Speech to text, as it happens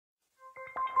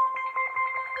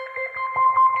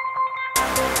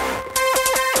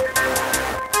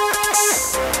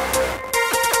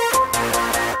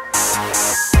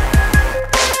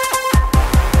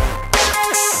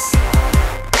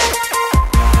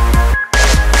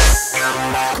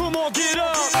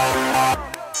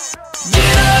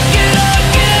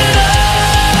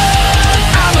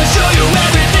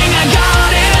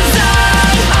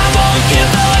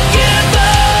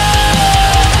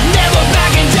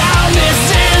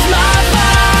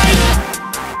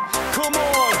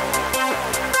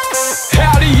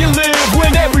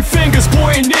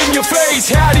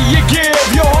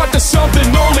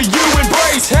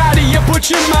put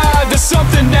your mind to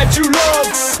something that you love?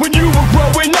 When you were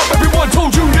growing up, everyone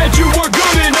told you that you were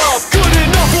good enough. Good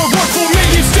enough would work for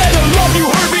me. Instead of love, you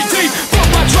hurt me deep. Fuck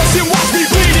my trust and watch me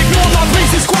bleed. Ignore my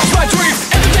reasons, squash my dreams.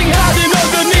 Everything hiding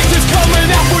underneath is coming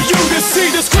out for you to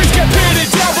see. The screens get pitted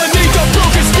down beneath the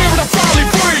broken spirit. I'm finally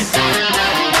free.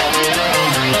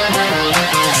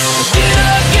 Get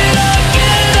up, get up,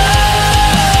 get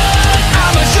up.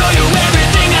 I'ma show you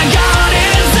everything I got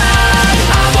inside.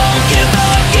 I won't give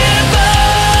up, give up.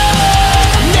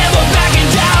 Never backing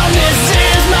down, this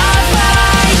is my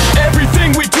fight.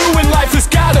 Everything we do in life has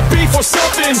gotta be for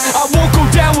something. I won't go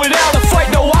down without a fight,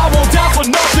 no, I won't die for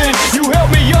nothing. You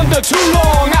held me under too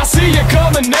long, I see you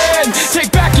coming in.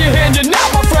 Take back your hand, you're not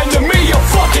my friend, to me you're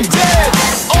fucking dead.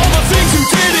 All the things you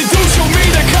didn't do, show me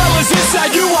the colors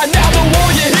inside you. I now know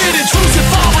all your hidden truths.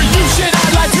 If I were you, shit,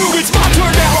 I'd like you. It's my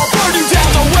turn now, I'll burn you down.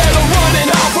 Nowhere to run and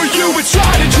out for you. It's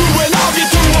tried and true, and I'll get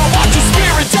through. I'll watch your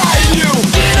spirit die in you.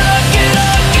 Get up, get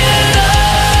up, get up.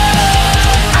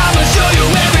 I'ma show you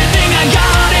everything I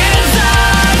got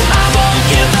inside. I won't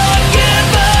give up,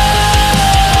 give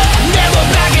up. Never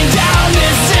backing down,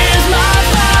 this is my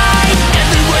fight.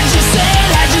 Every word you said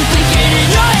had you thinking in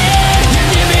your head. You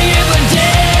give me if I'm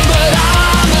dead, but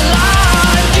I'm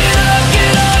alive. Get up,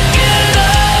 get up, get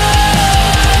up.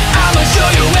 I'ma show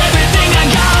you everything I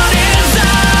got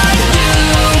inside. You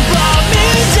brought me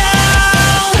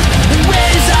down in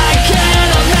ways I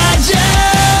can't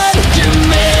imagine. You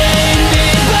made me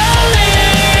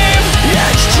believe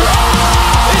extra.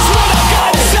 It's what I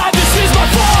got inside, this is my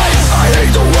fight. I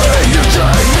hate the way you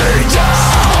take me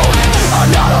down. I'm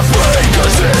not afraid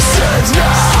cause this ends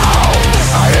now.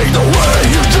 I hate the way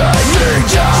you take me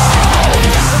down.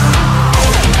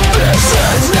 This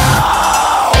ends now.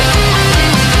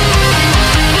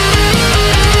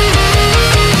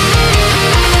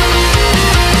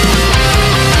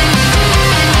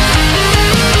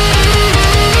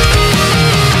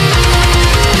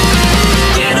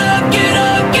 Get up, get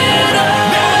up, get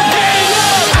up.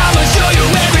 I'ma show you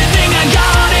everything I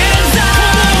got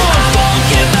inside. I won't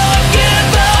give up,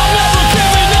 give up.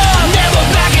 Never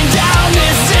backing down,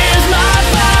 this is my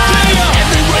fight.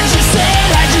 Every word you said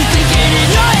had you thinking in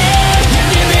your head. You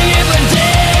give me if I'm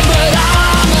dead, but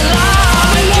I'm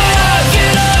alive. Get up,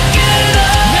 get up, get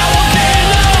up. Now I'm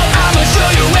getting up. I'ma show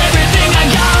you everything I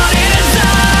got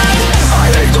inside. I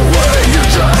hate the way you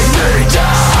take me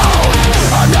down.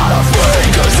 I'm not afraid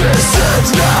cause this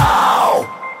ends now.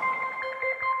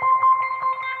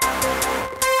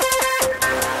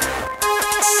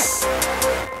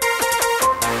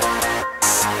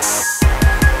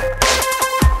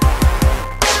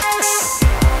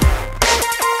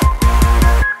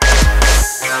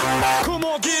 Come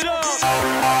on, get up.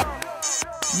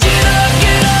 Get up,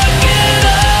 get up, get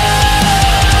up.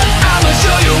 I'ma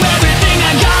show you everything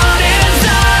I got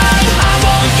inside. I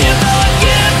won't give up,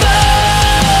 give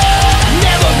up.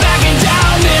 Never backing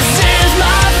down, this is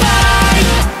my fight.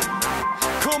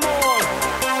 Come on.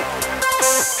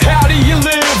 How do you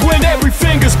live when every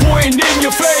finger's pointing in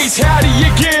your face? How do you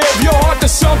give your heart to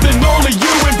something only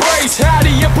you embrace? How do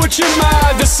you put your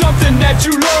mind to something that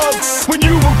you love? When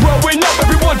you were growing up,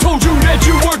 everyone told you that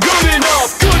you were good